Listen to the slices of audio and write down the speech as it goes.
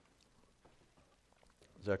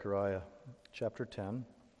Zechariah chapter 10.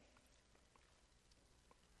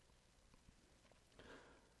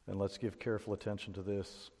 And let's give careful attention to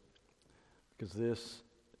this, because this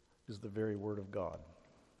is the very word of God.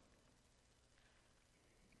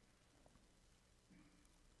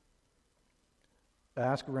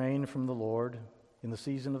 Ask rain from the Lord in the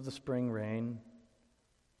season of the spring rain,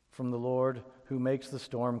 from the Lord who makes the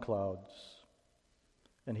storm clouds,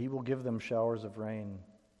 and he will give them showers of rain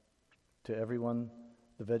to everyone,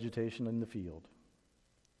 the vegetation in the field.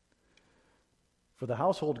 For the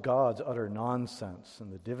household gods utter nonsense,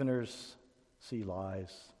 and the diviners see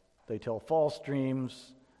lies. They tell false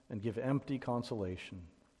dreams and give empty consolation.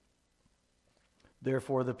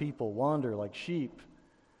 Therefore the people wander like sheep.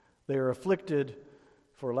 They are afflicted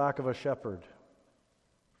for lack of a shepherd.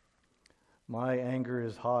 My anger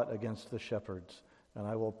is hot against the shepherds, and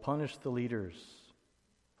I will punish the leaders.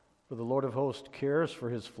 For the Lord of hosts cares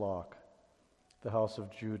for his flock, the house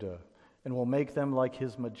of Judah, and will make them like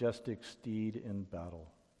his majestic steed in battle.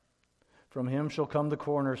 From him shall come the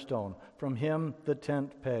cornerstone, from him the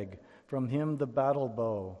tent peg, from him the battle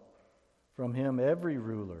bow, from him every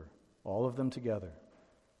ruler, all of them together.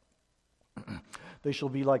 They shall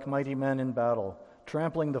be like mighty men in battle,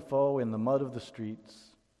 trampling the foe in the mud of the streets.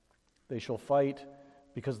 They shall fight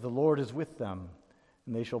because the Lord is with them,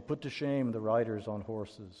 and they shall put to shame the riders on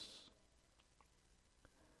horses.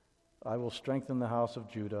 I will strengthen the house of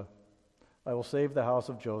Judah. I will save the house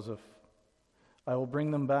of Joseph. I will bring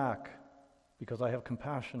them back because I have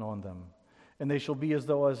compassion on them, and they shall be as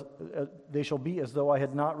though I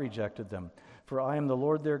had not rejected them. For I am the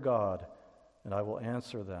Lord their God, and I will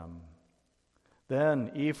answer them.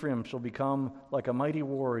 Then Ephraim shall become like a mighty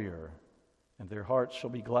warrior, and their hearts shall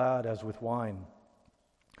be glad as with wine.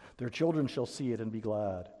 Their children shall see it and be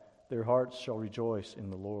glad. Their hearts shall rejoice in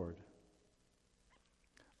the Lord.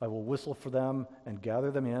 I will whistle for them and gather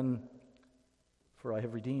them in, for I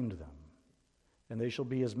have redeemed them, and they shall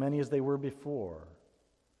be as many as they were before.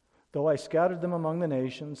 Though I scattered them among the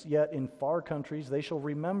nations, yet in far countries they shall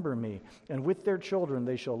remember me, and with their children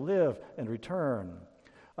they shall live and return.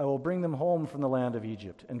 I will bring them home from the land of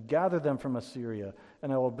Egypt, and gather them from Assyria,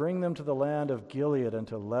 and I will bring them to the land of Gilead and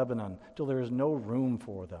to Lebanon, till there is no room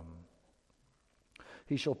for them.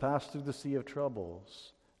 He shall pass through the sea of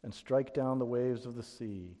troubles, and strike down the waves of the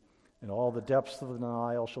sea, and all the depths of the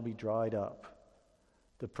Nile shall be dried up.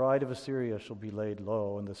 The pride of Assyria shall be laid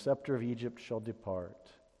low, and the scepter of Egypt shall depart.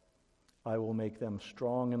 I will make them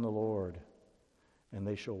strong in the Lord, and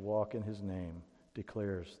they shall walk in his name,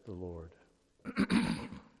 declares the Lord.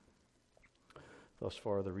 Thus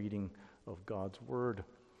far, the reading of God's word.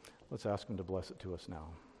 Let's ask him to bless it to us now.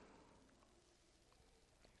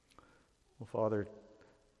 Well, Father,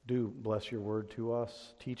 do bless your word to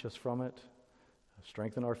us. Teach us from it.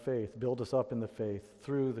 Strengthen our faith. Build us up in the faith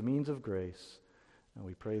through the means of grace. And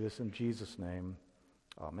we pray this in Jesus' name.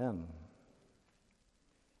 Amen.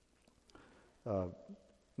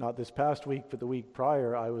 Not this past week, but the week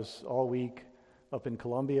prior, I was all week up in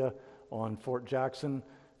Columbia on Fort Jackson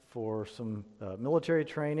for some military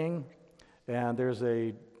training. And there's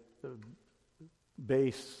a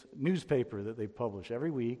base newspaper that they publish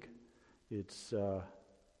every week. It's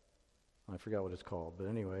I forgot what it's called, but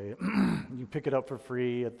anyway, you pick it up for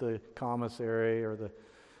free at the commissary or the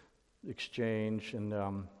exchange. And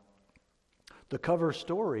the cover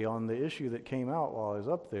story on the issue that came out while I was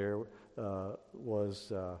up there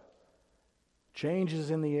was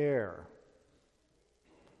changes in the air.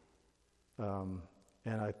 And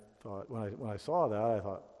I thought, when I saw that, I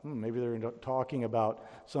thought, maybe they're talking about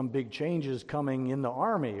some big changes coming in the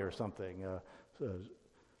Army or something,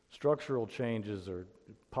 structural changes or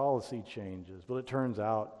policy changes. But it turns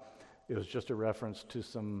out it was just a reference to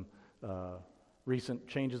some recent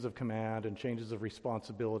changes of command and changes of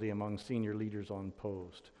responsibility among senior leaders on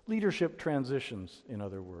post. Leadership transitions, in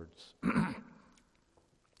other words.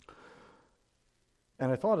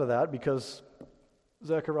 And I thought of that because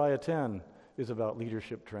Zechariah 10 is about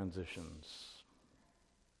leadership transitions.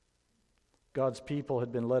 God's people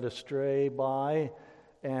had been led astray by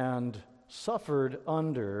and suffered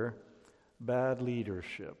under bad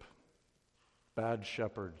leadership, bad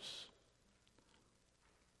shepherds.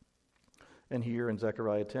 And here in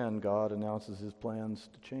Zechariah 10, God announces his plans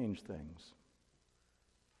to change things.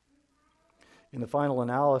 In the final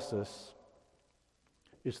analysis,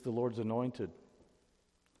 it's the Lord's anointed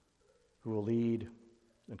who will lead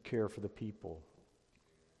and care for the people.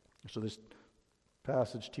 So this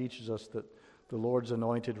passage teaches us that the Lord's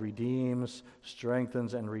anointed redeems,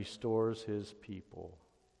 strengthens, and restores his people.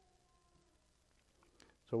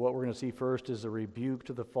 So what we're going to see first is a rebuke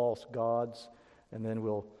to the false gods, and then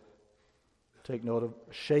we'll take note of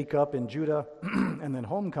shake up in Judah and then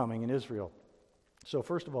homecoming in Israel. So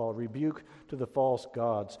first of all, rebuke to the false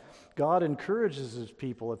gods. God encourages his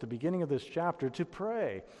people at the beginning of this chapter to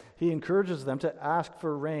pray. He encourages them to ask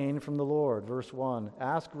for rain from the Lord. Verse 1,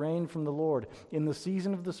 ask rain from the Lord in the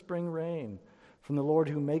season of the spring rain, from the Lord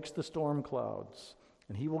who makes the storm clouds,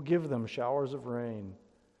 and he will give them showers of rain.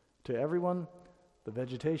 To everyone, the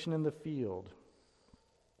vegetation in the field.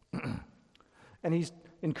 And he's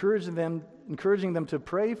encouraging them to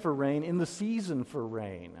pray for rain in the season for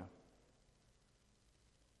rain.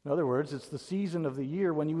 In other words, it's the season of the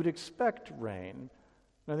year when you would expect rain.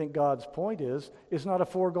 And I think God's point is, it's not a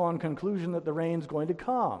foregone conclusion that the rain's going to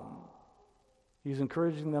come. He's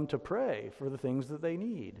encouraging them to pray for the things that they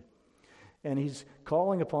need. And he's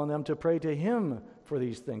calling upon them to pray to him for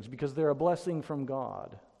these things because they're a blessing from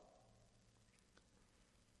God.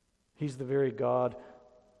 He's the very God,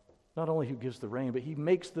 not only who gives the rain, but he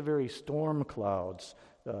makes the very storm clouds.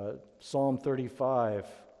 Psalm 135,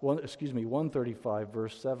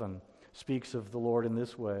 verse 7, speaks of the Lord in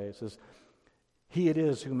this way. It says, he it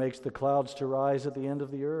is who makes the clouds to rise at the end of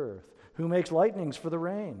the earth, who makes lightnings for the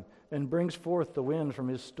rain, and brings forth the wind from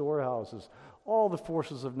his storehouses. All the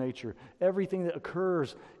forces of nature, everything that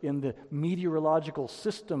occurs in the meteorological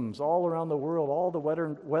systems all around the world, all the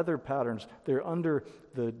weather patterns, they're under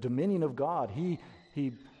the dominion of God. He's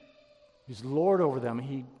Lord over them.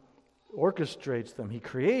 He orchestrates them. He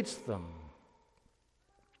creates them.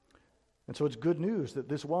 And so it's good news that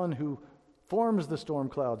this one who forms the storm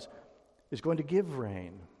clouds is going to give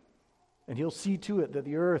rain. And he'll see to it that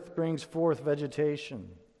the earth brings forth vegetation.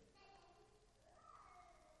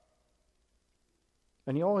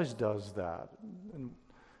 And he always does that. And,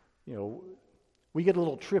 we get a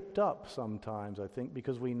little tripped up sometimes, I think,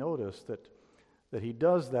 because we notice that he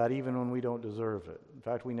does that even when we don't deserve it. In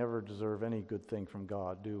fact, we never deserve any good thing from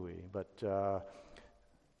God, do we? But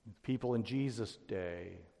people in Jesus'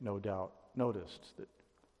 day, no doubt, noticed that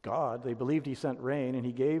God, they believed he sent rain and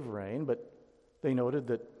he gave rain, but they noted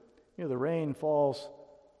that the rain falls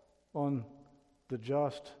on the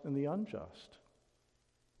just and the unjust.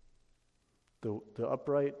 The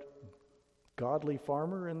upright, godly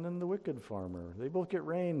farmer and then the wicked farmer. They both get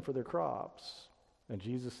rain for their crops. And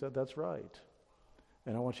Jesus said, that's right.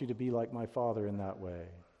 And I want you to be like my Father in that way.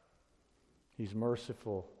 He's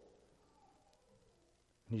merciful.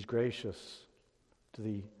 He's gracious to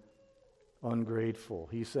the ungrateful.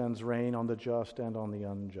 He sends rain on the just and on the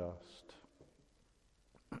unjust.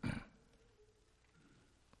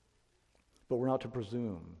 But we're not to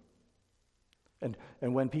presume.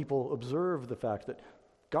 And when people observe the fact that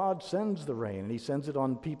God sends the rain, and he sends it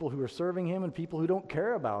on people who are serving him and people who don't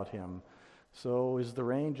care about him. So is the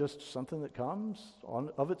rain just something that comes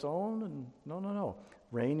of its own? And no.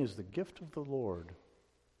 Rain is the gift of the Lord.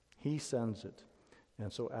 He sends it.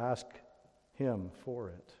 And so ask him for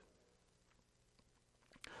it.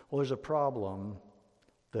 Well, there's a problem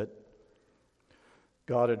that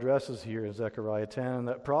God addresses here in Zechariah 10. And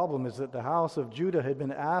that problem is that the house of Judah had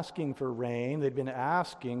been asking for rain. They'd been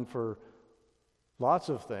asking for lots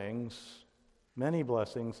of things, many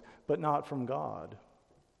blessings, but not from God.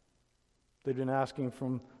 They'd been asking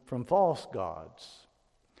from false gods.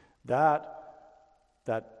 That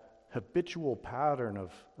habitual pattern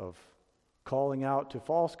of calling out to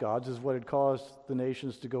false gods is what had caused the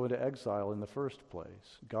nations to go into exile in the first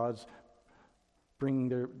place. God's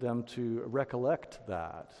bringing them to recollect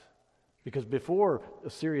that. Because before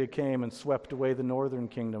Assyria came and swept away the northern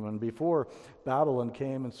kingdom, and before Babylon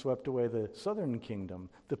came and swept away the southern kingdom,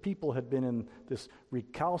 the people had been in this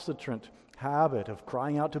recalcitrant habit of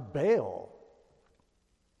crying out to Baal.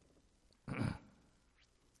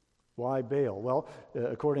 Why Baal? Well,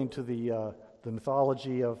 according to the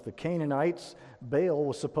mythology of the Canaanites, Baal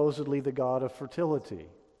was supposedly the god of fertility.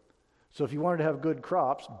 So if you wanted to have good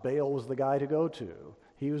crops, Baal was the guy to go to.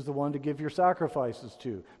 He was the one to give your sacrifices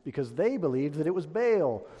to, because they believed that it was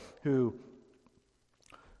Baal who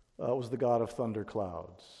was the god of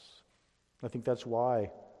thunderclouds. I think that's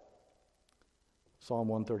why Psalm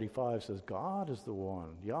 135 says, God is the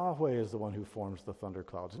one, Yahweh is the one who forms the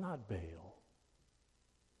thunderclouds, not Baal.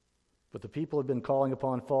 But the people had been calling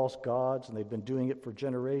upon false gods, and they'd been doing it for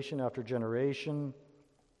generation after generation.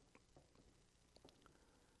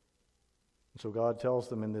 And so God tells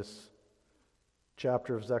them in this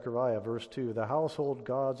chapter of Zechariah, verse 2, the household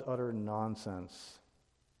gods utter nonsense.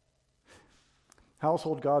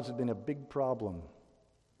 Household gods had been a big problem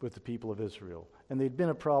with the people of Israel, and they'd been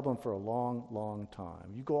a problem for a long, long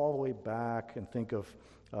time. You go all the way back and think of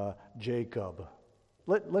Jacob.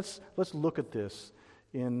 Let's look at this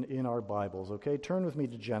in our Bibles, okay? Turn with me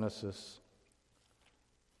to Genesis.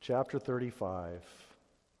 chapter 35.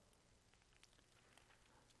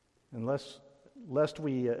 And lest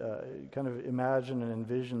we kind of imagine and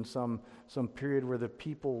envision some period where the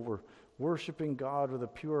people were worshiping God with a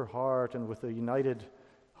pure heart and with a united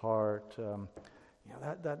heart,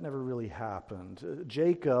 that never really happened.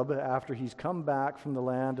 Jacob, after he's come back from the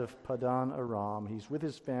land of Padan Aram, he's with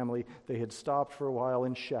his family. They had stopped for a while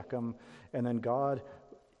in Shechem, and then God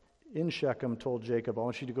in Shechem told Jacob, I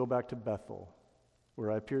want you to go back to Bethel, where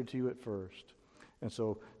I appeared to you at first. And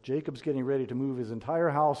so Jacob's getting ready to move his entire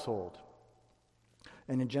household.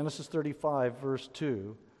 And in Genesis 35, verse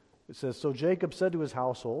 2, it says, So Jacob said to his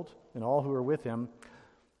household and all who were with him,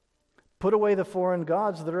 Put away the foreign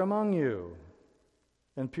gods that are among you,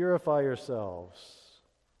 and purify yourselves.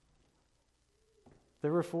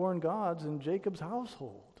 There were foreign gods in Jacob's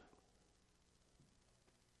household.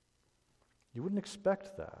 You wouldn't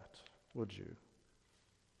expect that, would you?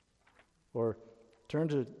 Or turn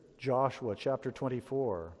to Joshua chapter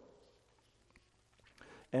 24.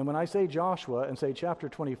 And when I say Joshua and say chapter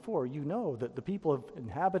 24, you know that the people have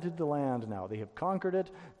inhabited the land now. They have conquered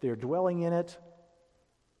it. They're dwelling in it.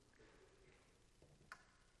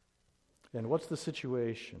 And what's the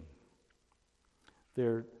situation?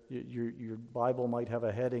 Your Bible might have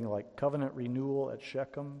a heading like covenant renewal at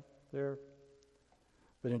Shechem there.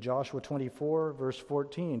 But in Joshua 24, verse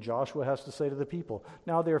 14, Joshua has to say to the people,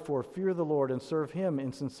 Now therefore fear the Lord and serve him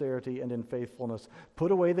in sincerity and in faithfulness.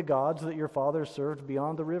 Put away the gods that your fathers served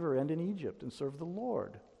beyond the river and in Egypt, and serve the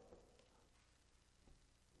Lord.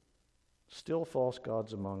 Still false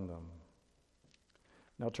gods among them.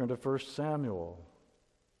 Now turn to 1 Samuel.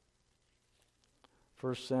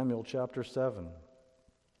 1 Samuel chapter 7.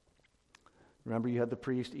 Remember, you had the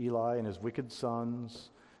priest Eli and his wicked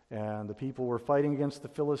sons, and the people were fighting against the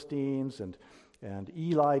Philistines, and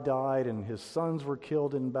Eli died, and his sons were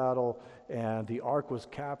killed in battle, and the ark was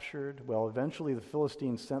captured. Well, eventually the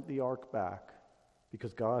Philistines sent the ark back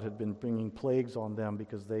because God had been bringing plagues on them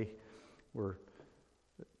because they were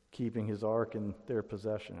keeping his ark in their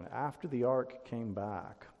possession. And after the ark came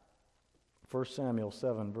back, 1 Samuel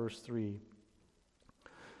 7, verse 3,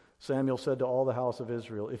 Samuel said to all the house of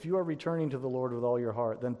Israel, If you are returning to the Lord with all your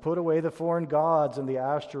heart, then put away the foreign gods and the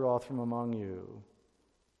Ashtaroth from among you.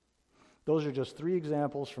 Those are just 3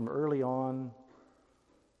 examples from early on.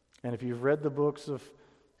 And if you've read the books of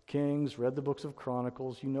Kings, read the books of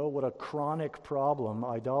Chronicles, you know what a chronic problem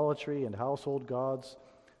idolatry and household gods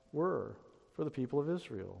were for the people of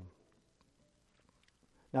Israel.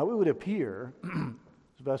 Now, it would appear,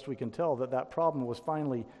 as best we can tell, that problem was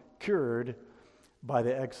finally cured by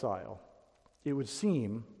the exile. It would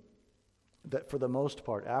seem that for the most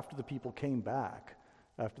part, after the people came back,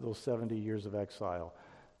 after those 70 years of exile,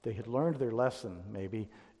 they had learned their lesson, maybe,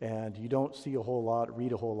 and you don't see a whole lot,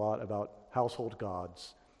 read a whole lot about household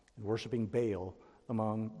gods and worshiping Baal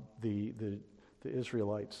among the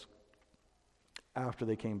Israelites after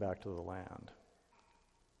they came back to the land.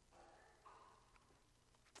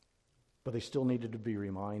 But they still needed to be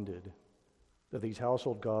reminded that these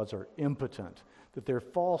household gods are impotent, that they're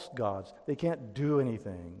false gods. They can't do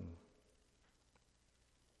anything.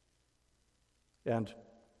 And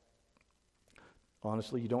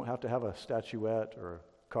honestly, you don't have to have a statuette or a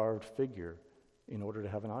carved figure in order to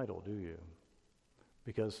have an idol, do you?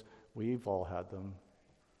 Because we've all had them.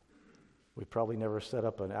 We've probably never set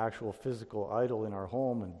up an actual physical idol in our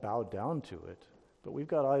home and bowed down to it. But we've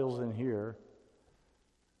got idols in here.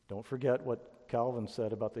 Don't forget what Calvin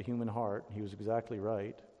said about the human heart. He was exactly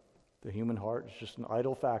right. The human heart is just an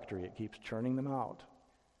idol factory. It keeps churning them out.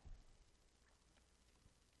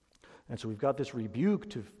 And so we've got this rebuke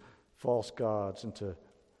to false gods and to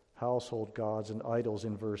household gods and idols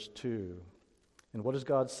in verse 2. And what does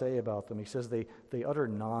God say about them? He says they utter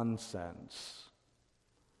nonsense.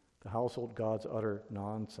 The household gods utter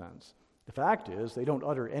nonsense. The fact is, they don't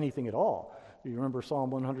utter anything at all. You remember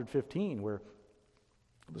Psalm 115, where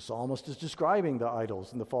the psalmist is describing the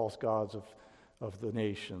idols and the false gods of the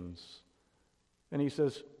nations. And he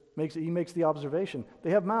says, he makes the observation,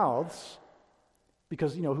 they have mouths,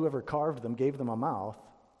 because, whoever carved them gave them a mouth,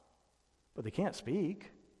 but they can't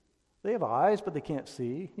speak. They have eyes, but they can't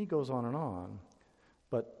see. He goes on and on.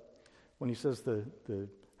 But when he says the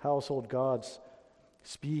household gods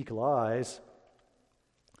speak lies,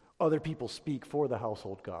 other people speak for the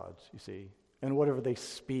household gods, you see. And whatever they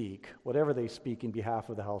speak in behalf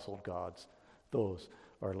of the household gods, those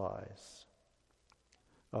are lies.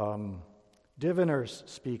 Diviners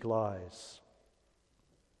speak lies.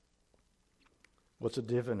 What's a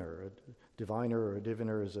diviner? A diviner or a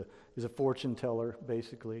diviner is a fortune teller,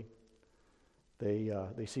 basically.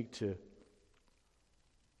 They seek to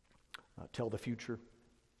tell the future.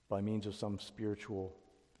 by means of some spiritual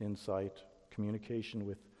insight, communication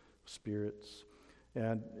with spirits.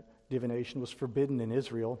 And divination was forbidden in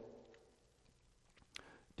Israel.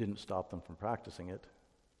 Didn't stop them from practicing it.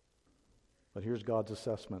 But here's God's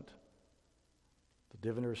assessment. The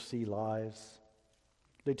diviners see lies.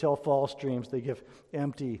 They tell false dreams. They give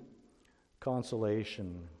empty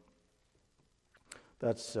consolation.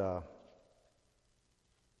 That's kind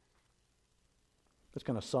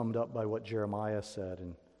of summed up by what Jeremiah said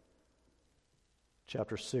in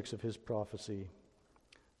chapter 6 of his prophecy,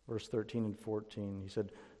 verse 13 and 14. He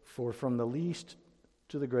said, "For from the least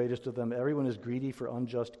to the greatest of them, everyone is greedy for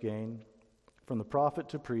unjust gain. From the prophet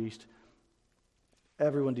to priest,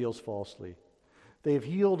 everyone deals falsely. They have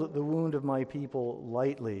healed the wound of my people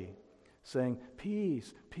lightly, saying,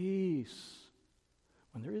 'Peace, peace,'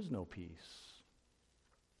 when there is no peace."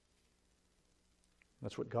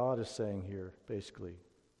 That's what God is saying here, basically.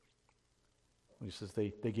 When he says they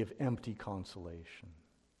give empty consolation.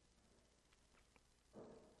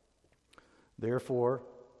 Therefore,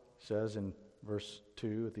 he says in verse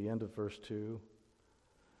 2, at the end of verse 2,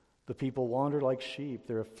 the people wander like sheep.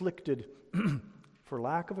 They're afflicted for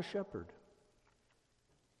lack of a shepherd.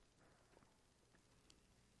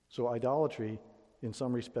 So idolatry, in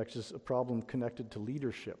some respects, is a problem connected to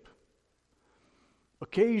leadership.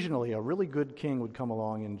 Occasionally, a really good king would come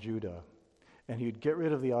along in Judah, and he would get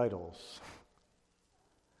rid of the idols.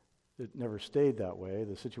 It never stayed that way.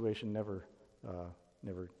 The situation never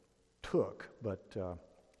took, but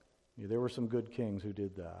there were some good kings who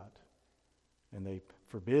did that. And they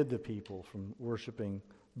forbid the people from worshiping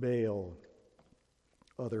Baal,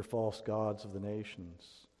 other false gods of the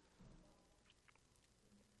nations.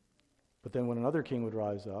 But then when another king would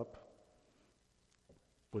rise up,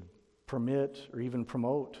 would permit or even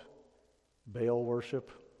promote Baal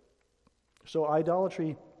worship. So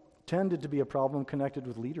idolatry tended to be a problem connected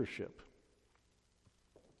with leadership.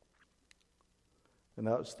 And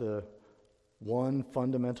that's the one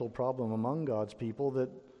fundamental problem among God's people that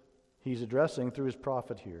he's addressing through his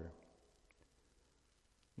prophet here.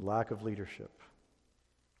 Lack of leadership.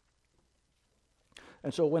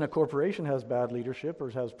 And so when a corporation has bad leadership or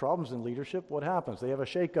has problems in leadership, what happens? They have a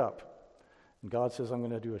shake-up. And God says, I'm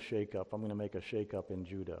going to do a shake-up. I'm going to make a shake-up in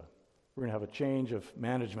Judah. We're going to have a change of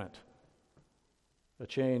management, a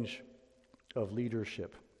change of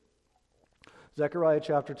leadership. Zechariah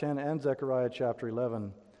chapter 10 and Zechariah chapter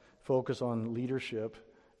 11 focus on leadership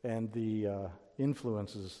and the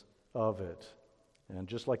influences of it. And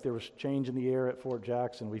just like there was change in the air at Fort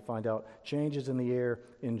Jackson, we find out changes in the air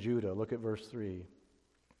in Judah. Look at verse 3.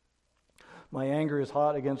 My anger is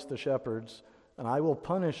hot against the shepherds, and I will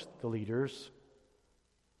punish the leaders.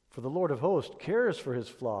 For the Lord of hosts cares for his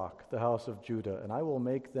flock, the house of Judah, and I will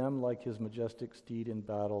make them like his majestic steed in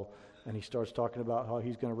battle. And he starts talking about how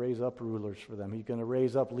he's going to raise up rulers for them. He's going to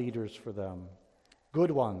raise up leaders for them.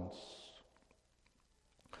 Good ones.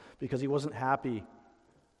 Because he wasn't happy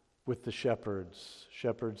with the shepherds.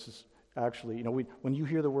 Shepherds actually, when you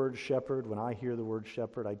hear the word shepherd, when I hear the word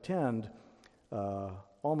shepherd, I tend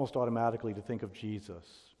almost automatically to think of Jesus,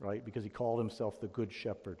 right? Because he called himself the Good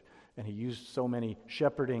Shepherd. And he used so many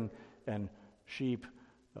shepherding and sheep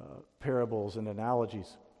parables and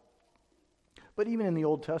analogies. But even in the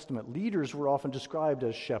Old Testament, leaders were often described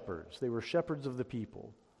as shepherds. They were shepherds of the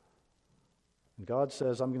people. And God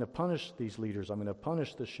says, I'm going to punish these leaders. I'm going to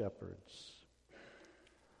punish the shepherds.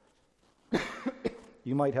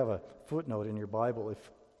 You might have a footnote in your Bible.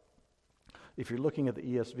 If you're looking at the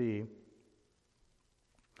ESV,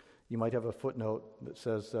 you might have a footnote that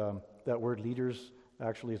says that word leaders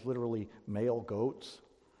actually is literally male goats.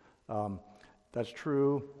 That's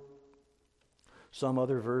true. Some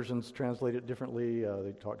other versions translate it differently.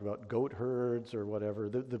 They talk about goat herds or whatever.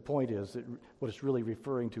 The point is that what it's really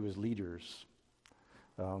referring to is leaders.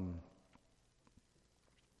 And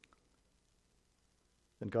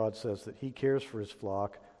God says that he cares for his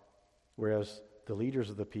flock, whereas the leaders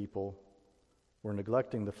of the people were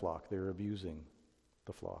neglecting the flock. They were abusing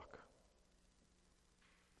the flock.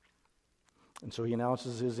 And so he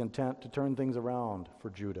announces his intent to turn things around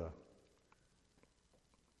for Judah.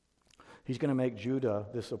 He's going to make Judah,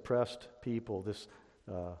 this oppressed people, this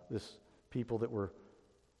people that were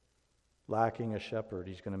lacking a shepherd,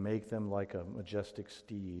 he's going to make them like a majestic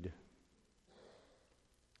steed,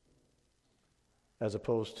 as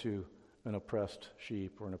opposed to an oppressed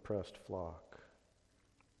sheep or an oppressed flock.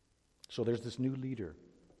 So there's this new leader,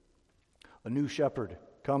 a new shepherd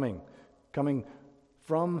coming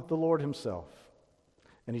from the Lord himself.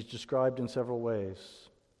 And he's described in several ways.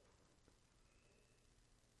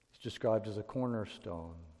 Described as a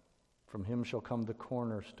cornerstone. From him shall come the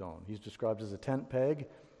cornerstone. He's described as a tent peg.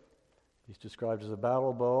 He's described as a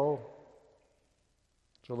battle bow.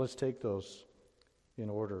 So let's take those in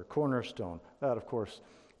order. Cornerstone. That, of course,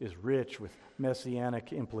 is rich with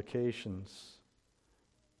messianic implications.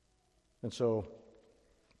 And so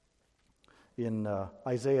in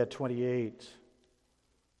Isaiah 28,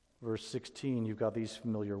 verse 16, you've got these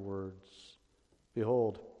familiar words.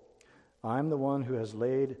 Behold, I am the one who has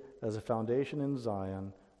laid as a foundation in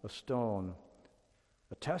Zion a stone,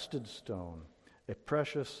 a tested stone, a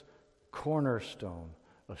precious cornerstone,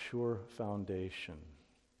 a sure foundation.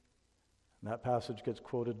 And that passage gets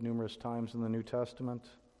quoted numerous times in the New Testament.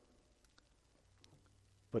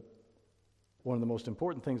 But one of the most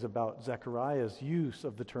important things about Zechariah's use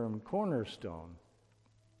of the term cornerstone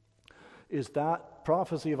is that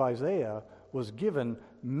prophecy of Isaiah was given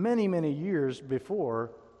many, many years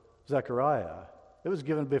before Zechariah. It was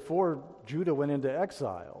given before Judah went into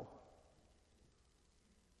exile.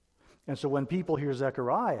 And so when people hear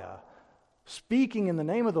Zechariah speaking in the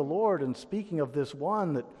name of the Lord and speaking of this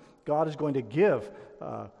one that God is going to give,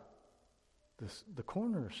 the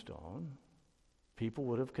cornerstone, people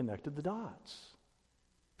would have connected the dots.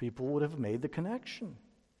 People would have made the connection.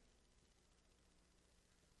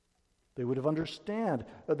 They would have understood.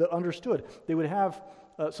 They would have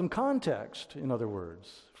some context, in other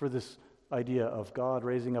words, for this idea of God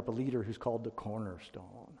raising up a leader who's called the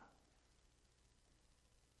cornerstone.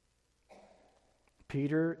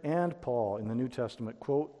 Peter and Paul in the New Testament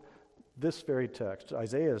quote this very text,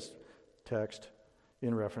 Isaiah's text,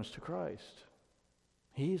 in reference to Christ.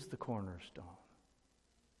 He's the cornerstone.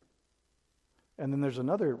 And then there's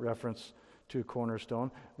another reference to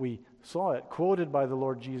cornerstone. We saw it quoted by the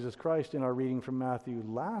Lord Jesus Christ in our reading from Matthew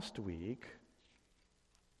last week,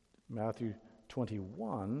 Matthew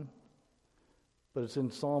 21, but it's in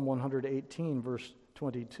Psalm 118, verse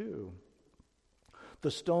 22.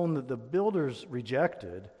 The stone that the builders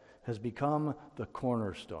rejected has become the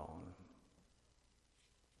cornerstone.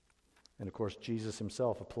 And of course, Jesus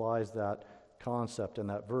himself applies that concept and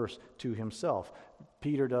that verse to himself.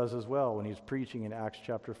 Peter does as well when he's preaching in Acts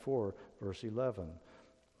chapter 4, verse 11.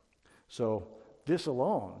 So this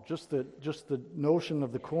alone, just the notion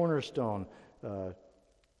of the cornerstone,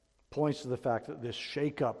 points to the fact that this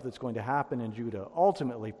shakeup that's going to happen in Judah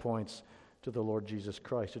ultimately points to the Lord Jesus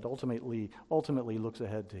Christ. It ultimately looks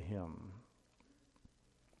ahead to him.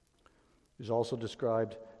 He's also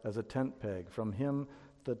described as a tent peg. From him,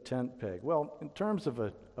 the tent peg. Well, in terms of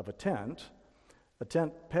a tent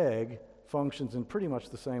peg functions in pretty much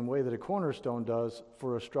the same way that a cornerstone does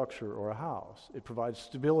for a structure or a house. It provides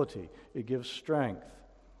stability. It gives strength.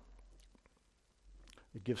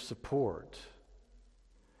 It gives support.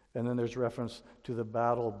 And then there's reference to the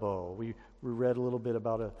battle bow. We read a little bit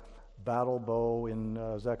about a battle bow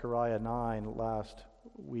in Zechariah 9 last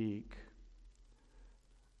week.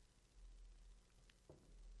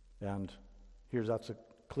 And that's a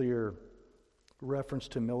clear reference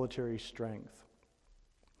to military strength.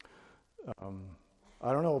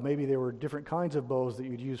 I don't know, maybe there were different kinds of bows that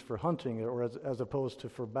you'd use for hunting or as opposed to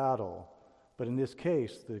for battle. But in this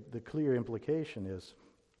case, the clear implication is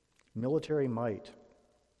military might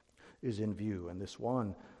is in view. And this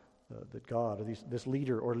one that God, or this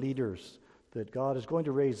leader or leaders that God is going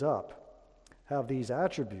to raise up have these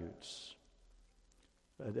attributes.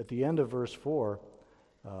 At the end of verse 4,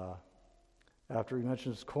 after he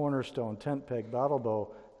mentions cornerstone, tent peg, battle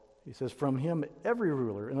bow, he says, from him every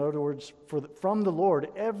ruler. In other words, from the Lord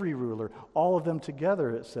every ruler, all of them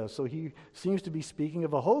together, it says. So he seems to be speaking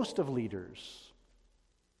of a host of leaders.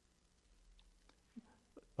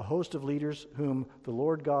 A host of leaders whom the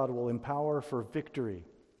Lord God will empower for victory.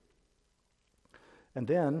 And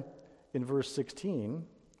then, in verse 6,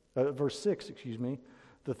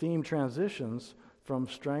 the theme transitions from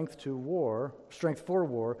strength for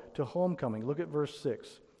war, to homecoming. Look at verse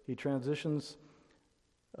 6. He transitions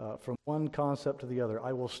from one concept to the other.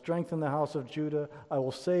 I will strengthen the house of Judah. I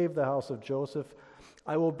will save the house of Joseph.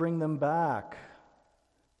 I will bring them back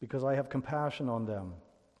because I have compassion on them.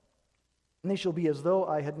 And they shall be as though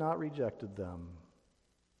I had not rejected them.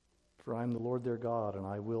 For I am the Lord their God, and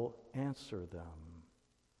I will answer them.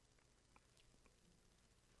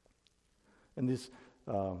 And this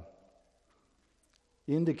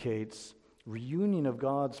indicates reunion of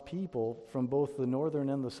God's people from both the northern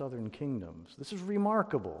and the southern kingdoms. This is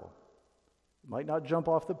remarkable. It might not jump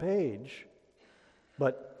off the page,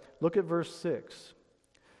 but look at verse 6.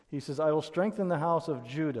 He says, I will strengthen the house of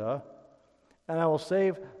Judah, and I will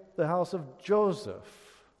save the house of Joseph.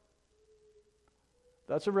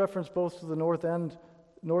 That's a reference both to the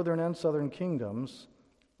northern and southern kingdoms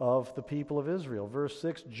of the people of Israel. Verse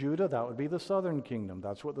 6, Judah, that would be the southern kingdom.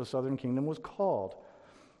 That's what the southern kingdom was called.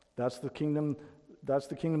 That's the kingdom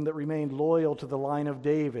that remained loyal to the line of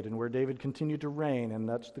David and where David continued to reign, and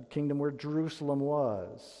that's the kingdom where Jerusalem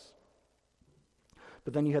was.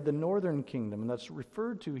 But then you had the northern kingdom, and that's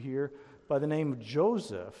referred to here by the name of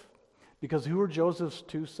Joseph, because who were Joseph's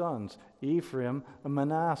two sons? Ephraim and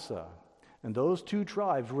Manasseh. And those two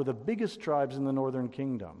tribes were the biggest tribes in the northern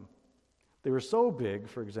kingdom. They were so big,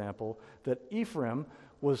 for example, that Ephraim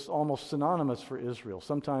was almost synonymous for Israel.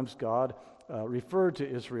 Sometimes God referred to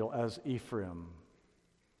Israel as Ephraim.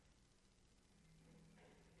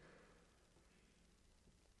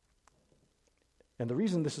 And the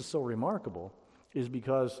reason this is so remarkable is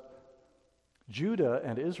because Judah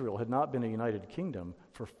and Israel had not been a united kingdom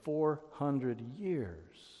for 400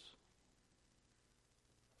 years.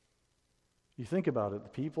 You think about it,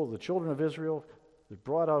 the children of Israel, they're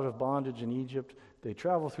brought out of bondage in Egypt, they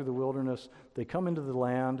travel through the wilderness, they come into the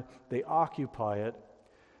land, they occupy it,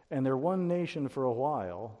 and they're one nation for a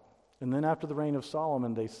while, and then after the reign of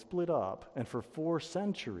Solomon, they split up, and for 4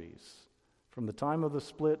 centuries, from the time of the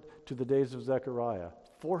split to the days of Zechariah,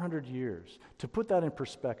 400 years. To put that in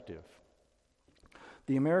perspective,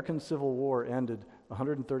 the American Civil War ended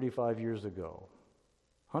 135 years ago.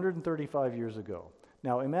 135 years ago.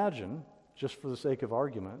 Now imagine, just for the sake of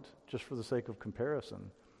argument, just for the sake of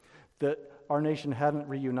comparison, that our nation hadn't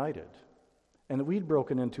reunited and that we'd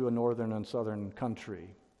broken into a northern and southern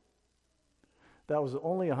country. That was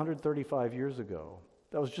only 135 years ago.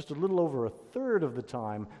 That was just a little over a third of the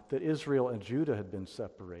time that Israel and Judah had been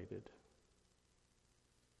separated.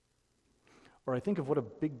 Or I think of what a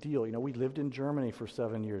big deal, we lived in Germany for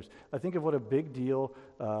 7 years. I think of what a big deal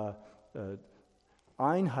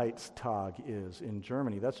Einheitstag is in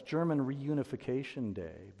Germany. That's German Reunification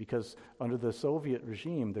Day, because under the Soviet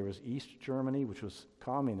regime, there was East Germany, which was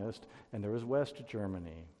communist, and there was West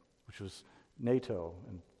Germany, which was NATO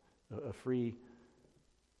and a free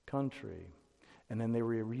country. And then they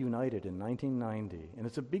were reunited in 1990. And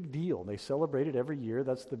it's a big deal. They celebrate it every year.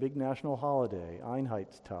 That's the big national holiday,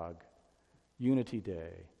 Einheitstag, Unity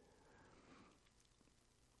Day.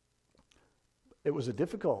 It was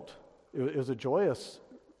it was a joyous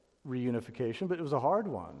reunification, but it was a hard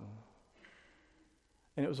one.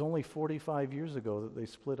 And it was only 45 years ago that they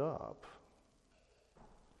split up.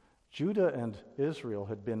 Judah and Israel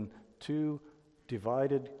had been two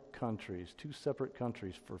divided countries, two separate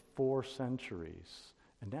countries for 4 centuries.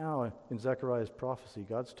 And now in Zechariah's prophecy,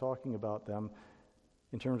 God's talking about them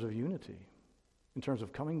in terms of unity, in terms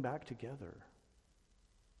of coming back together.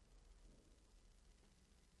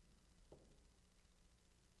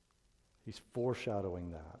 He's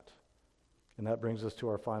foreshadowing that. And that brings us to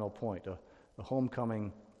our final point, a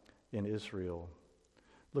homecoming in Israel.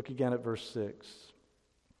 Look again at verse 6.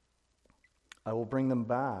 I will bring them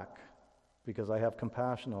back because I have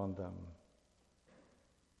compassion on them.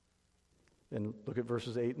 And look at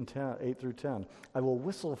verses 8 through 10. I will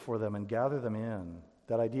whistle for them and gather them in.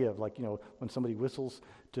 That idea of when somebody whistles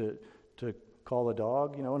to call a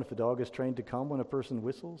dog, and if the dog is trained to come when a person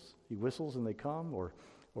whistles, he whistles and they come, or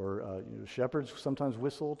shepherds sometimes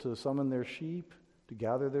whistle to summon their sheep, to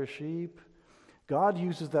gather their sheep. God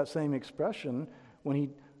uses that same expression when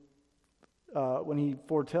he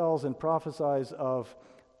foretells and prophesies of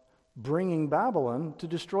bringing Babylon to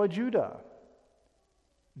destroy Judah,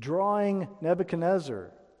 drawing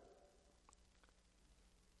Nebuchadnezzar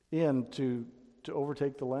in to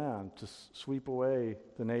overtake the land, to sweep away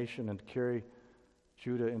the nation and carry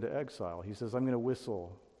Judah into exile. He says, I'm going to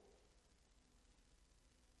whistle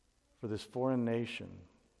for this foreign nation.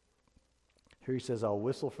 Here he says, I'll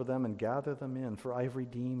whistle for them and gather them in, for I've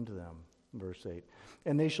redeemed them. Verse 8.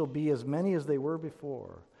 And they shall be as many as they were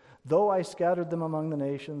before. Though I scattered them among the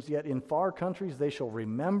nations, yet in far countries they shall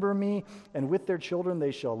remember me, and with their children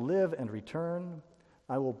they shall live and return.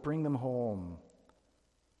 I will bring them home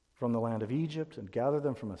from the land of Egypt and gather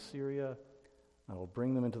them from Assyria. I will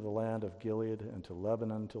bring them into the land of Gilead and to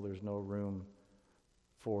Lebanon till there's no room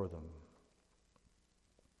for them.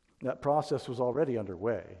 That process was already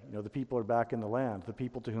underway. The people are back in the land. The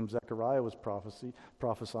people to whom Zechariah was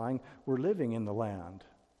prophesying were living in the land.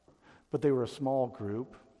 But they were a small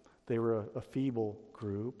group. They were a feeble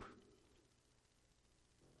group.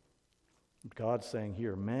 God's saying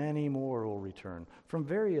here, many more will return from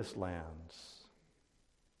various lands.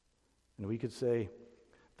 And we could say,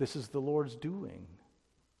 this is the Lord's doing.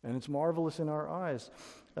 And it's marvelous in our eyes.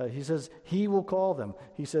 He says, he will call them.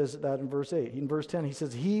 He says that in verse 8. In verse 10, he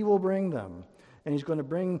says, he will bring them. And he's going to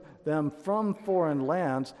bring them from foreign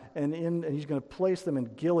lands, and he's going to place them in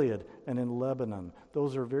Gilead and in Lebanon.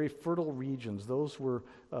 Those are very fertile regions. Those were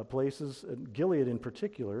places, Gilead in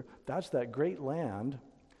particular, that's that great land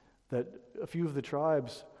that a few of the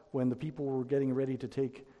tribes when the people were getting ready to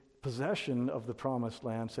take possession of the promised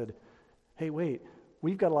land, said, hey, wait,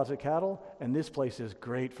 we've got lots of cattle, and this place is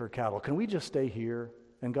great for cattle. Can we just stay here?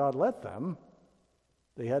 And God let them.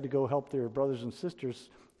 They had to go help their brothers and sisters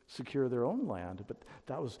secure their own land, but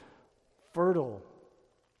that was fertile,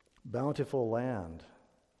 bountiful land.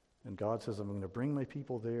 And God says, I'm going to bring my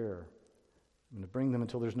people there. I'm going to bring them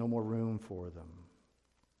until there's no more room for them.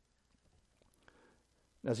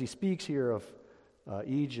 As he speaks here of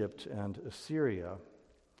Egypt and Assyria,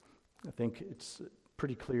 I think it's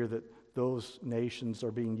pretty clear that those nations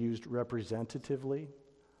are being used representatively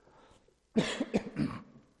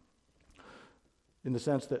in the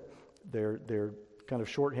sense that they're kind of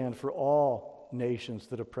shorthand for all nations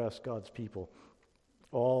that oppress God's people,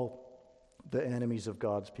 all the enemies of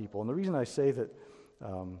God's people. And the reason I say that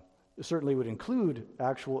it certainly would include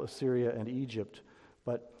actual Assyria and Egypt,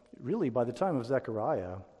 but really by the time of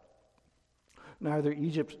Zechariah,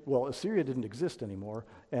 Assyria didn't exist anymore,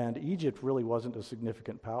 and Egypt really wasn't a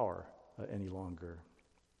significant power any longer.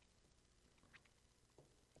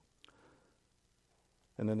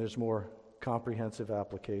 And then there's more comprehensive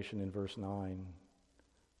application in verse 9.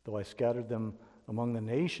 Though I scattered them among the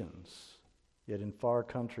nations, yet in far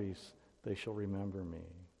countries they shall remember me.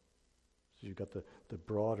 So you've got the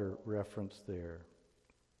broader reference there.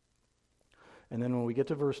 And then when we get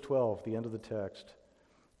to verse 12, the end of the text,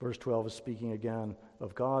 verse 12 is speaking again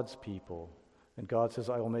of God's people. And God says,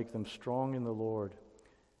 I will make them strong in the Lord,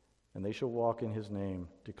 and they shall walk in his name,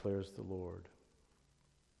 declares the Lord.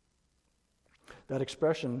 That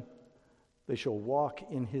expression, they shall walk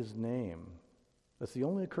in his name, that's the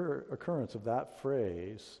only occurrence of that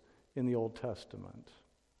phrase in the Old Testament.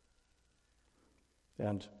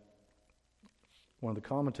 And one of the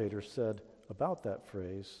commentators said about that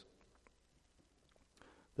phrase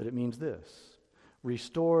that it means this: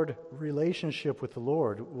 restored relationship with the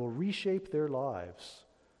Lord will reshape their lives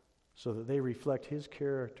so that they reflect his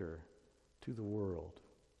character to the world.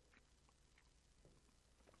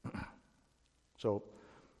 So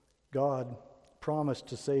God promised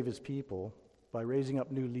to save his people by raising up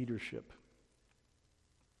new leadership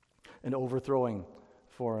and overthrowing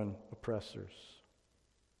foreign oppressors.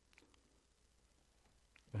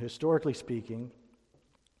 Historically speaking,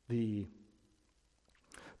 the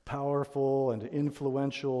powerful and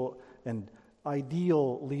influential and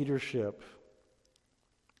ideal leadership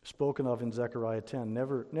spoken of in Zechariah 10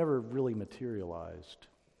 never really materialized.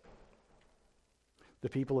 The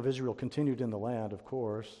people of Israel continued in the land, of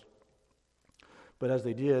course, but as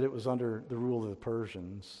they did, it was under the rule of the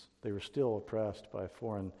Persians. They were still oppressed by a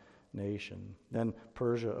foreign nation. Then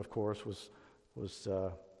Persia, of course, was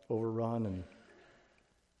overrun and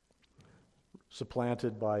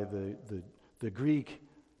supplanted by the Greek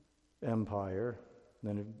Empire. And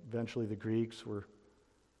then eventually the Greeks were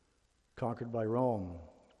conquered by Rome.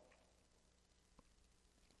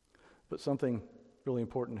 But something really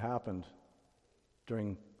important happened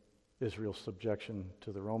during Israel's subjection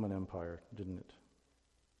to the Roman Empire, didn't it?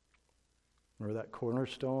 Remember that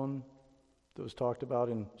cornerstone that was talked about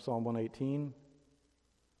in Psalm 118?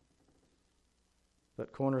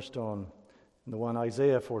 That cornerstone, and the one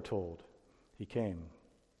Isaiah foretold, he came.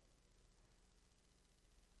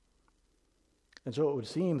 And so it would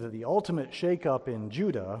seem that the ultimate shakeup in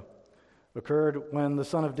Judah occurred when the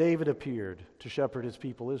Son of David appeared to shepherd his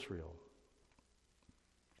people Israel.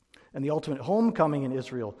 And the ultimate homecoming in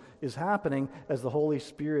Israel is happening as the Holy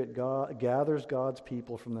Spirit gathers God's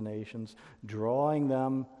people from the nations, drawing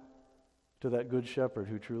them to that good shepherd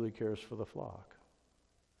who truly cares for the flock.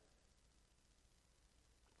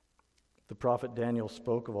 The prophet Daniel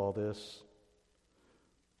spoke of all this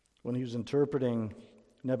when he was interpreting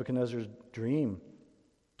Nebuchadnezzar's dream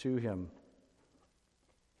to him.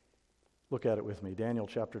 Look at it with me, Daniel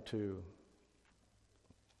chapter 2.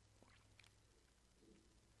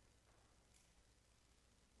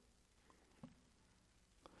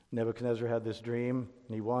 Nebuchadnezzar had this dream,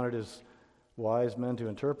 and he wanted his wise men to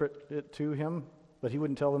interpret it to him, but he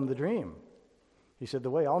wouldn't tell them the dream. He said, the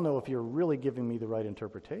way I'll know if you're really giving me the right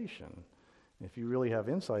interpretation, if you really have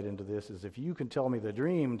insight into this, is if you can tell me the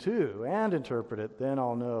dream too and interpret it, then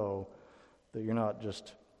I'll know that you're not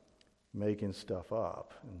just making stuff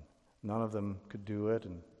up. And none of them could do it,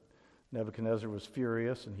 and Nebuchadnezzar was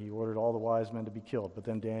furious, and he ordered all the wise men to be killed. But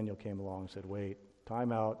then Daniel came along and said, wait,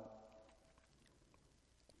 time out.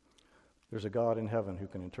 There's a God in heaven who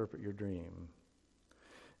can interpret your dream.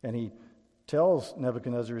 And he tells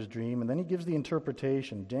Nebuchadnezzar his dream, and then he gives the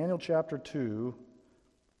interpretation. Daniel chapter 2,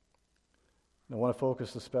 and I want to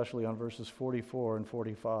focus especially on verses 44 and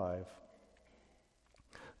 45,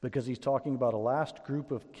 because he's talking about a last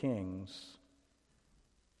group of kings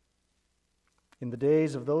In the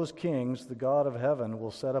days of those kings, the God of heaven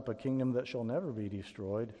will set up a kingdom that shall never be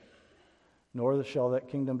destroyed, nor shall that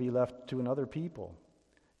kingdom be left to another people.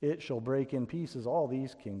 It shall break in pieces all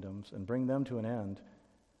these kingdoms and bring them to an end,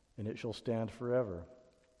 and it shall stand forever.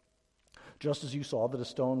 Just as you saw that a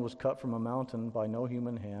stone was cut from a mountain by no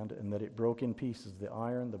human hand, and that it broke in pieces the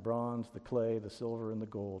iron, the bronze, the clay, the silver, and the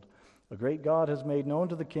gold. A great God has made known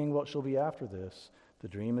to the king what shall be after this. The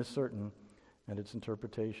dream is certain, and its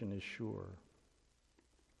interpretation is sure.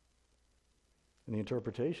 And the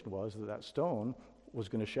interpretation was that that stone was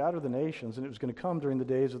going to shatter the nations, and it was going to come during the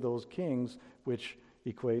days of those kings, which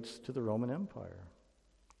equates to the Roman Empire.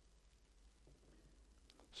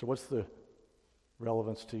 So what's the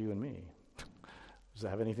relevance to you and me? Does it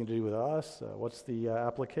have anything to do with us? What's the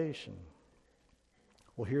application?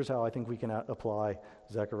 Well, here's how I think we can apply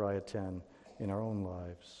Zechariah 10 in our own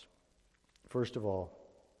lives. First of all,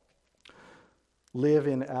 live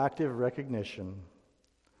in active recognition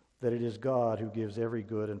that it is God who gives every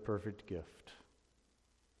good and perfect gift.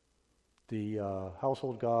 The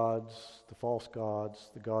household gods, the false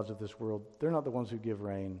gods, the gods of this world, they're not the ones who give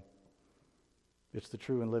rain. It's the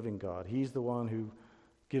true and living God. He's the one who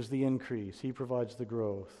gives the increase. He provides the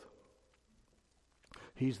growth.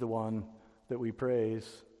 He's the one that we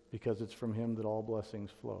praise because it's from him that all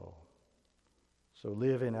blessings flow. So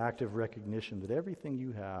live in active recognition that everything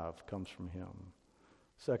you have comes from him.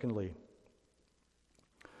 Secondly,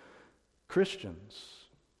 Christians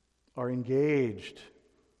are engaged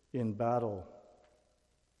in battle,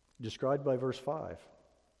 described by verse 5.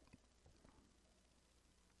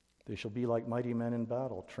 They shall be like mighty men in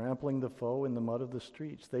battle, trampling the foe in the mud of the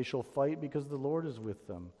streets. They shall fight because the Lord is with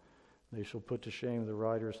them. They shall put to shame the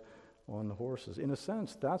riders on the horses. In a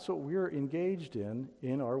sense, that's what we're engaged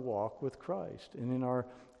in our walk with Christ and in our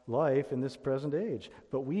life in this present age.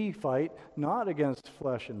 But we fight not against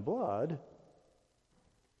flesh and blood,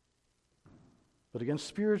 but against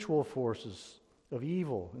spiritual forces of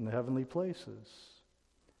evil in the heavenly places.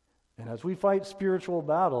 And as we fight spiritual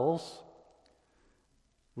battles,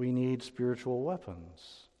 we need spiritual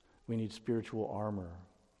weapons. We need spiritual armor.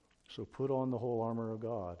 So put on the whole armor of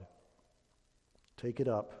God. Take it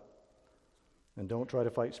up. And don't try to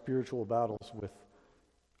fight spiritual battles with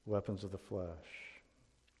weapons of the flesh.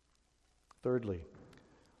 Thirdly,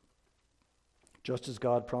 just as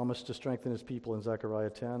God promised to strengthen his people in Zechariah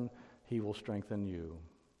 10, he will strengthen you.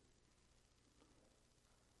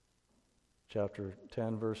 Chapter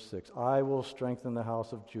 10, verse 6. I will strengthen the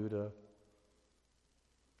house of Judah.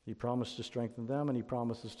 He promised to strengthen them, and he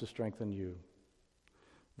promises to strengthen you.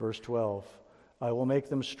 Verse 12. I will make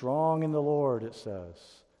them strong in the Lord, it says,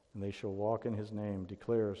 and they shall walk in his name,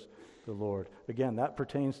 declares the Lord. Again, that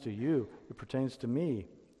pertains to you. It pertains to me.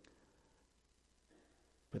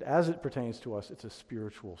 But as it pertains to us, it's a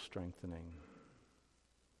spiritual strengthening.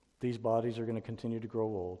 These bodies are going to continue to grow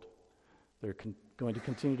old. They're going to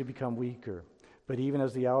continue to become weaker. But even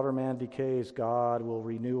as the outer man decays, God will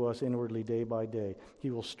renew us inwardly day by day. He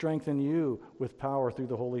will strengthen you with power through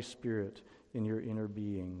the Holy Spirit in your inner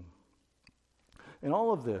being. And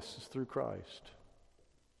all of this is through Christ,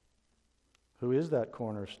 who is that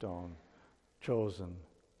cornerstone, chosen,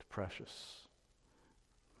 precious,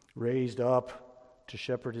 raised up to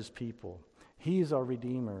shepherd his people. He is our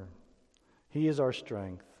Redeemer. He is our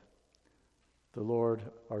strength. The Lord,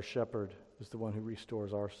 our shepherd, is the one who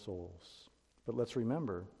restores our souls. But let's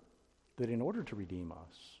remember that in order to redeem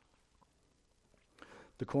us,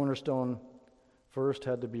 the cornerstone first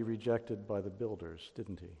had to be rejected by the builders,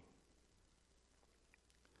 didn't he?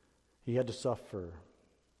 He had to suffer.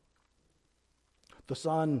 The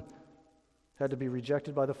Son had to be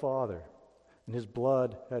rejected by the Father, and his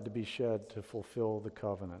blood had to be shed to fulfill the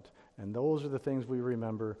covenant. And those are the things we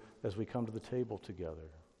remember as we come to the table together.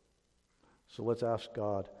 So let's ask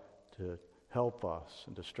God to help us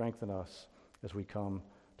and to strengthen us as we come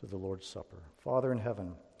to the Lord's Supper. Father in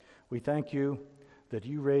heaven, we thank you that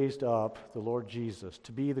you raised up the Lord Jesus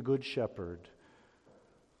to be the Good Shepherd,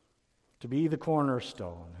 to be the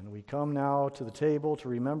cornerstone. And we come now to the table to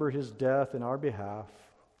remember his death in our behalf.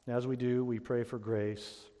 And as we do, we pray for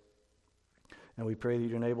grace. And we pray that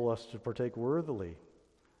you enable us to partake worthily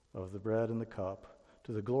of the bread and the cup,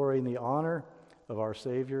 to the glory and the honor of our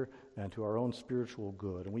Savior and to our own spiritual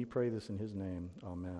good. And we pray this in his name. Amen.